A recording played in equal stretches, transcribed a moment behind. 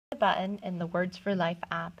button in the Words for Life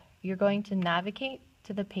app, you're going to navigate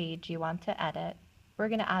to the page you want to edit. We're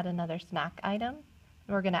going to add another snack item,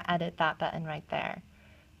 and we're going to edit that button right there.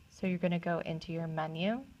 So you're going to go into your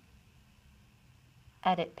menu,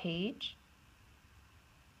 Edit Page.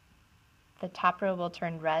 The top row will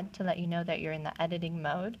turn red to let you know that you're in the editing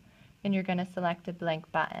mode, and you're going to select a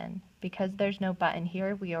blank button. Because there's no button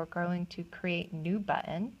here, we are going to create new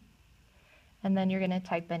button, and then you're going to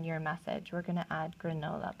type in your message. We're going to add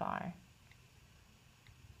granola bar.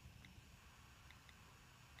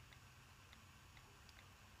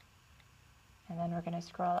 And then we're going to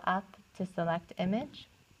scroll up to select image,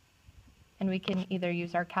 and we can either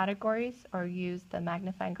use our categories or use the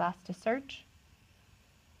magnifying glass to search.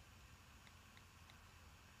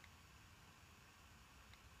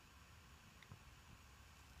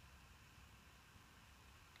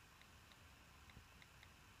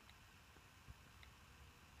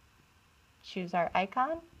 Choose our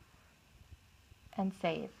icon and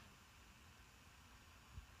save.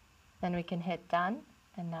 Then we can hit done,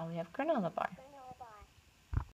 and now we have granola bar.